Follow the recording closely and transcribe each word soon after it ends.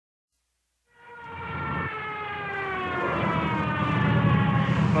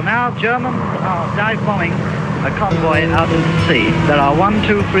Well, now Germans are dive bombing a convoy out into sea. There are 1,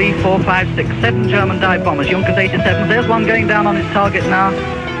 2, 3, 4, 5, 6, 7 German dive bombers, Junkers 87s. There's one going down on his target now.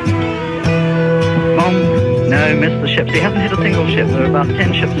 No, missed the ships. He hasn't hit a single ship. There are about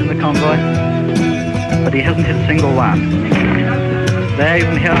 10 ships in the convoy, but he hasn't hit a single one. There you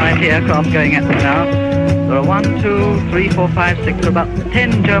can hear anti-aircraft going at them now. There are 1, 2, 3, 4, 5, 6, there are about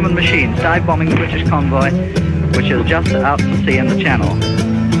 10 German machines dive bombing the British convoy, which is just out to sea in the channel.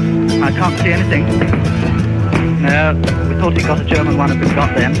 I can't see anything. No, we thought he got a German one if we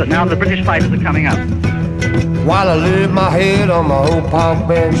got them, but now the British fighters are coming up. While I lay my head on my old park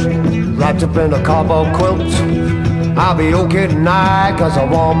bench, wrapped up in a cardboard quilt, I'll be okay tonight, cause I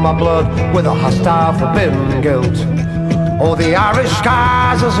warm my blood with a hostile forbidden guilt. Oh, the Irish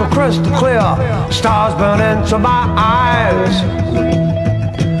skies are so crystal clear, stars burn into my eyes,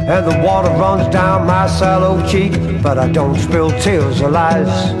 and the water runs down my sallow cheek, but I don't spill tears of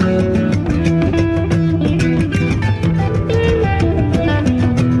lies.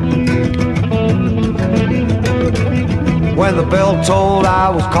 When the bell tolled, I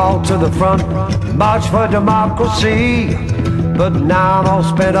was called to the front, march for democracy. But now I'm all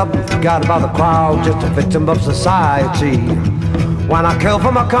spent up and forgot about the crowd, just a victim of society. When I kill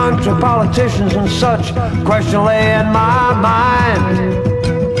for my country, politicians and such, question lay in my mind.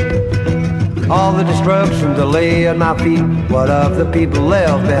 All the destruction that lay at my feet, what of the people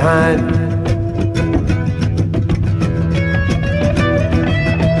left behind?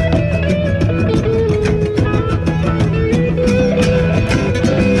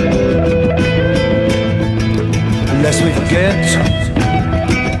 Lest we forget,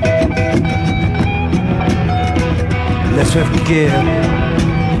 lest we forget.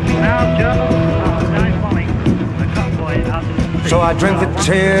 Now Germans are dive bombing the convoy out into sea. So I drink the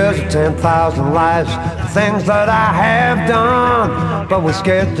tears of 10,000 lives, the things that I have done. But we're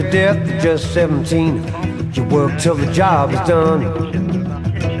scared to death at just 17. You work till the job is done.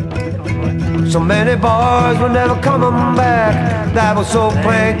 So many boys were never coming back, that was so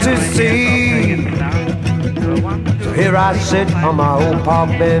plain to see. So here I sit on my old park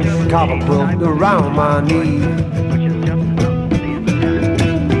bench, copper quilt around my knee.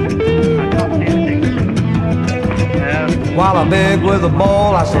 While I beg with a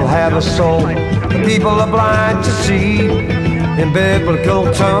ball, I still have a soul. The people are blind to see. In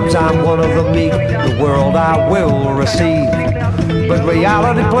biblical terms, I'm one of the meek. The world I will receive. But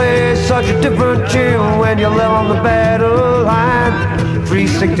reality plays such a different tune when you live on the battle line.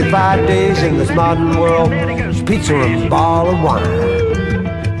 365 days in this modern world, it's pizza and a bottle of wine.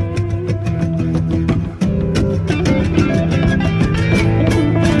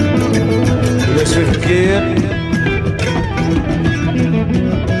 Lest we forget,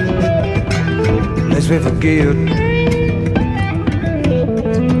 lest we forget.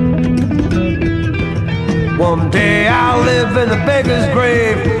 One day I'll live in the beggar's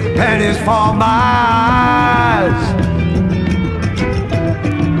grave, pennies for my eyes.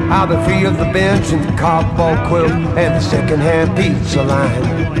 I'll be free of the bench and the cardboard quilt and the second-hand pizza line.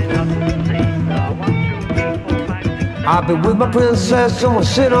 I'll be with my princess and we'll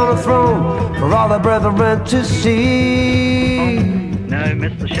sit on a throne for all the brethren to see. No,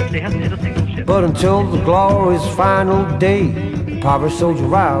 missed the ship. He hasn't hit a single ship. But until the glorious final day, the impoverished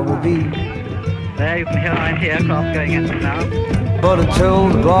soldier I will be. There you can hear anti-aircraft going at them now. But until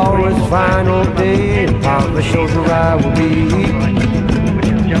the glorious final day, the impoverished soldier I will be.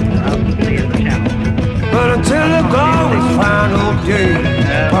 But until the glorious final day,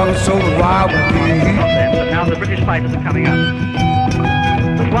 the impoverished soldier I will be. But now the British fighters are coming up.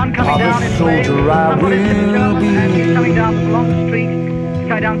 There's one coming down in flames, somebody in German, and he's coming down a long streak. He's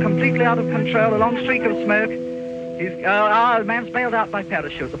coming down completely out of control, a long streak of smoke. The man's bailed out by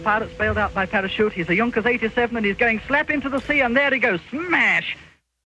parachute. The pilot's bailed out by parachute. He's a Junkers 87 and he's going slap into the sea, and there he goes, smash!